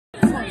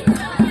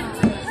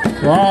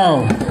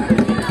Wow.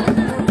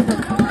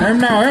 Him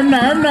now.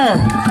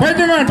 Fight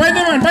the man.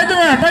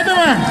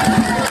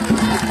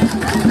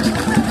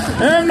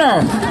 Him now.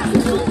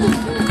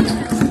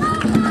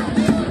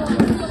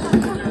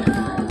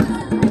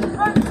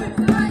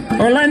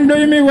 Orlando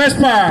Yumi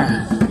Westpa.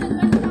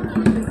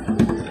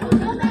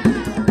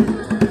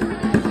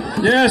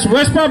 Yes,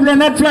 Westpa will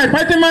not fly.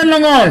 Fight the man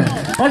long all.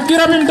 I'll get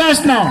up him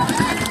dust now.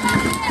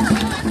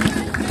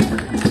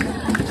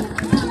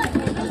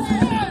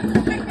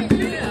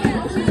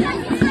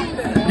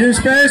 Give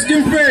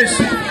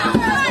space.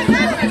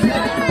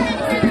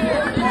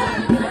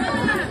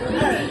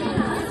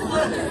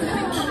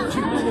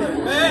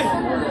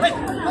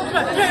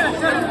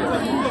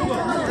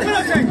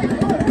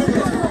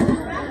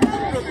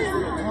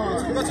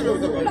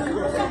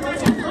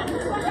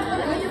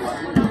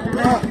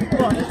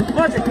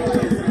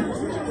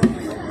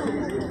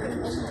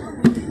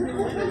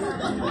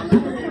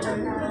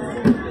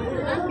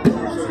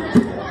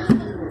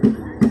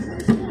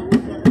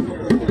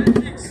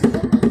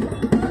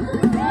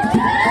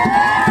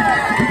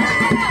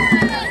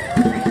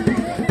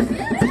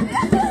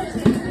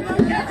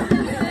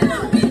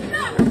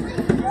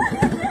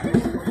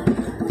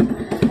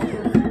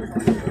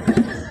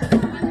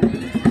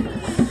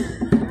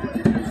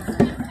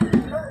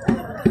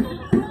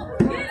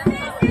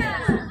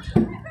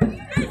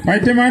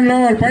 Fight the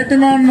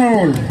man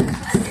Lowell.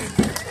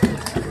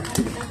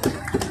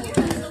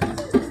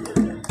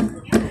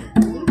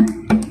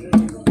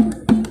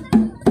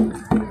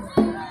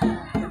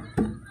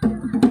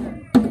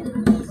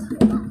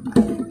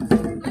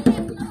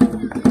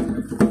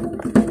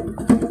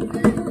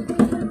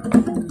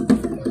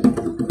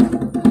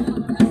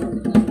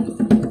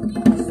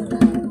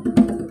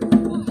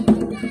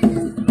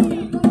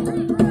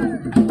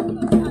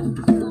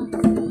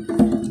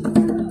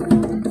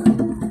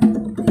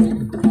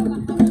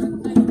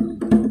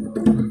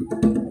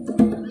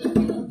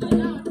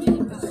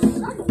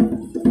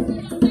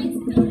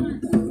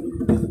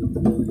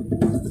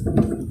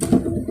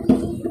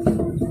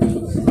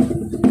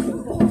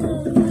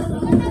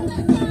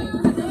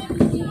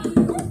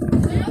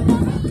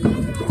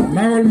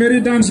 Now all merry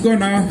dance go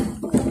now.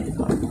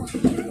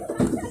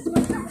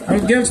 All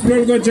girls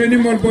will go join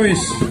him all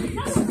boys.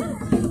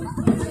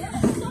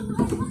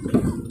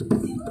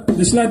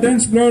 This la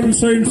dance blow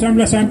show him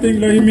something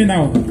lo him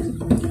now.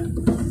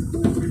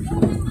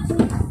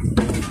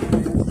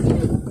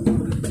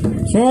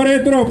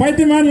 Sorry throw, fight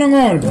the man long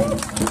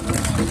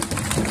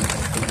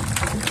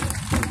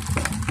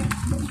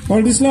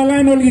all this la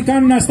line all he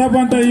come na stop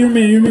anta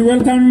Yumi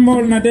welcome him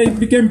all na they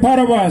became part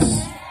of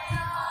us.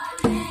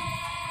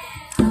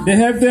 They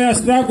have their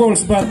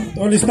struggles, but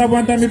only stop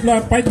one time.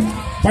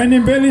 Find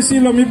him belly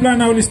silo mi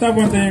plan only stop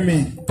one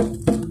time.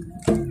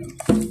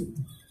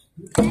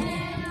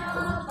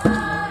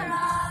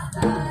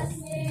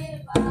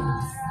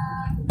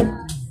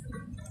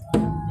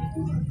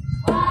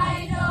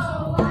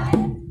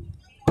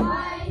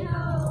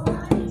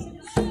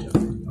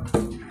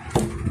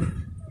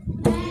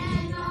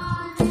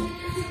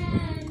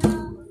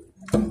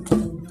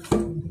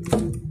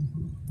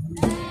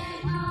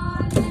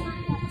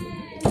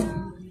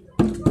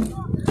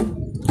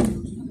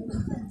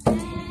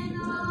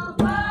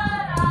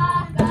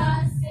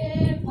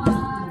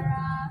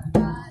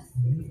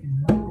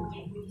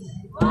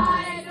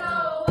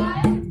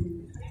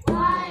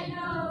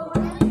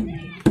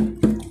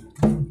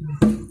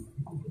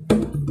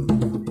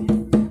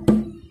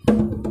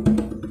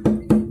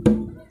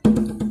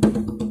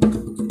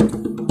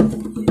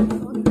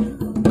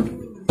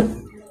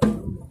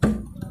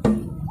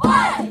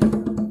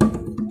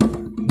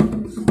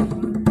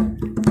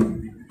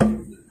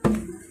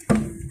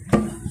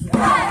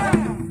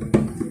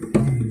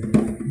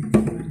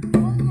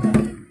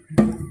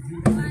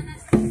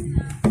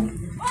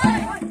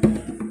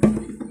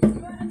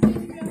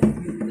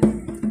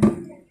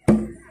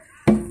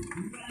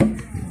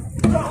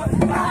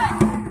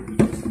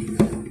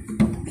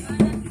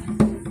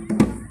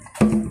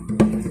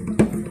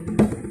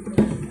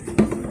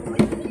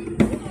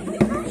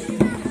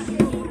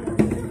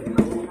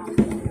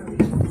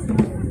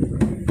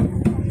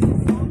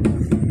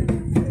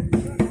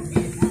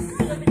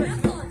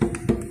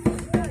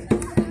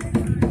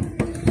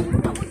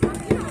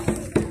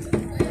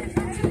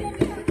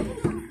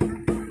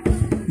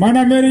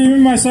 Mana Mary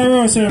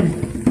myself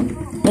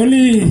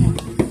only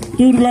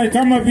to like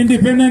come up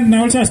independent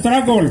now also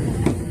struggle.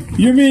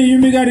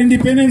 Yumi got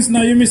independence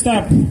now Yumi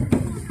stop.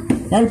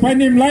 I'll find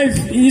him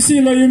life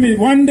easy lo Yumi.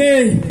 One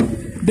day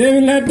they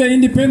will have the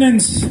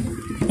independence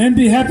and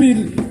be happy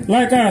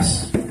like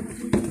us.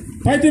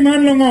 Fight him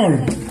on long all.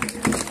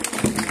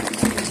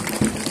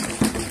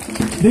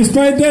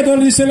 Despite that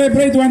only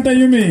celebrate one time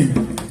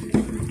Yumi.